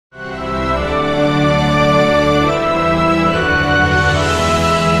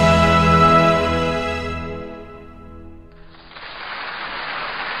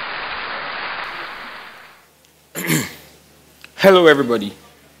Hello, everybody.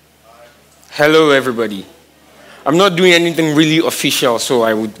 Hello, everybody. I'm not doing anything really official, so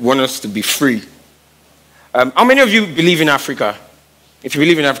I would want us to be free. How many of you believe in Africa? If you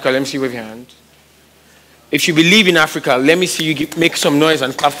believe in Africa, let me see you wave your hand. If you believe in Africa, let me see you make some noise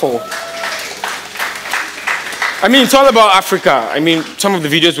and clap for. I mean, it's all about Africa. I mean, some of the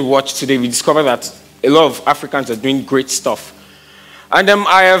videos we watched today, we discovered that a lot of Africans are doing great stuff. And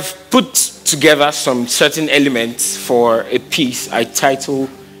I have put together some certain elements for a piece I title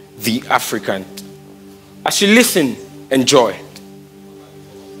The African. As you listen, enjoy.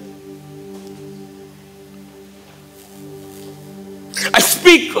 I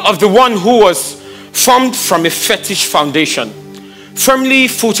speak of the one who was formed from a fetish foundation, firmly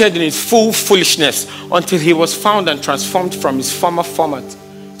footed in his full foolishness until he was found and transformed from his former format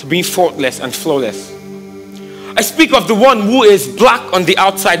to being faultless and flawless. I speak of the one who is black on the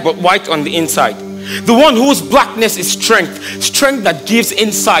outside but white on the inside. The one whose blackness is strength, strength that gives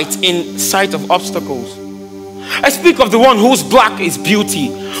insight in sight of obstacles. I speak of the one whose black is beauty,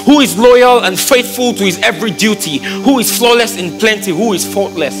 who is loyal and faithful to his every duty, who is flawless in plenty, who is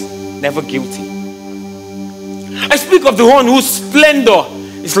faultless, never guilty. I speak of the one whose splendor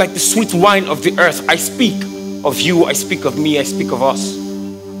is like the sweet wine of the earth. I speak of you, I speak of me, I speak of us.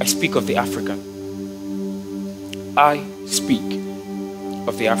 I speak of the African. I speak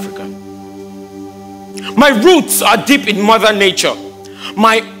of the African. My roots are deep in Mother Nature.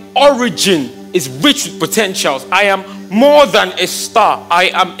 My origin is rich with potentials. I am more than a star. I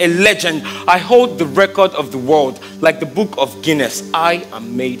am a legend. I hold the record of the world like the book of Guinness. I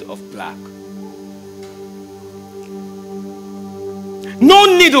am made of black.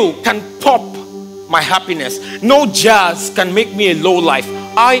 No needle can pop my happiness. No jazz can make me a low life.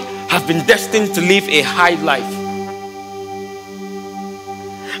 I have been destined to live a high life.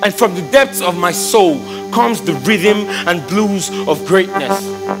 And from the depths of my soul comes the rhythm and blues of greatness.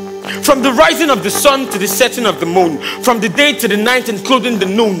 From the rising of the sun to the setting of the moon, from the day to the night including the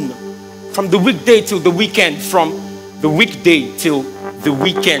noon, from the weekday till the weekend, from the weekday till the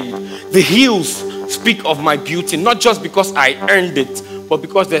weekend. The hills speak of my beauty, not just because I earned it, but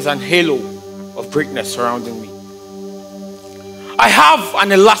because there's an halo of greatness surrounding me. I have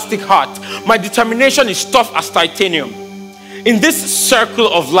an elastic heart. My determination is tough as titanium. In this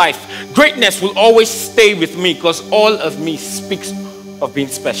circle of life, greatness will always stay with me because all of me speaks of being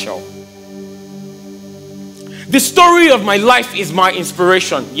special. The story of my life is my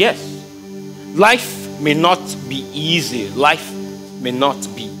inspiration. Yes, life may not be easy. Life may not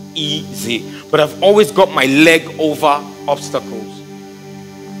be easy. But I've always got my leg over obstacles.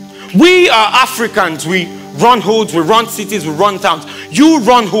 We are Africans. We run hoods, we run cities, we run towns. You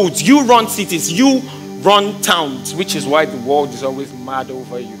run hoods, you run cities, you run towns, which is why the world is always mad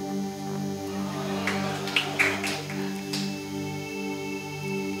over you.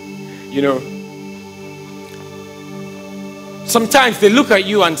 You know, sometimes they look at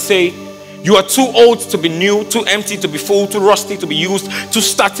you and say, you are too old to be new, too empty to be full, too rusty to be used, too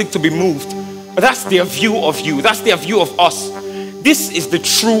static to be moved. But that's their view of you. That's their view of us. This is the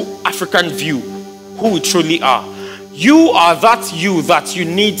true African view, who we truly are. You are that you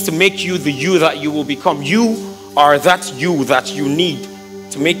need to make you the you that you will become. You are that you need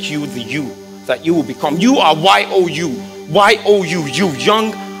to make you the you that you will become. You are Y-O-U. Y-O-U, you,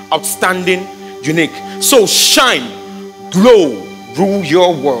 young, outstanding, unique. So shine, glow, rule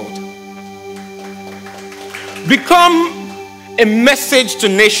your world. Become a message to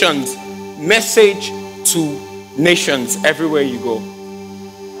nations. Message to nations everywhere you go.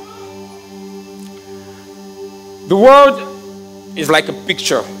 The world is like a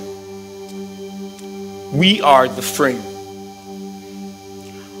picture. We are the frame.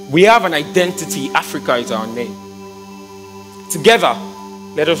 We have an identity. Africa is our name. Together,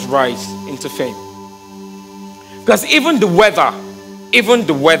 let us rise into fame. Because even the weather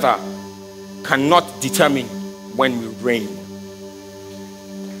cannot determine when we reign.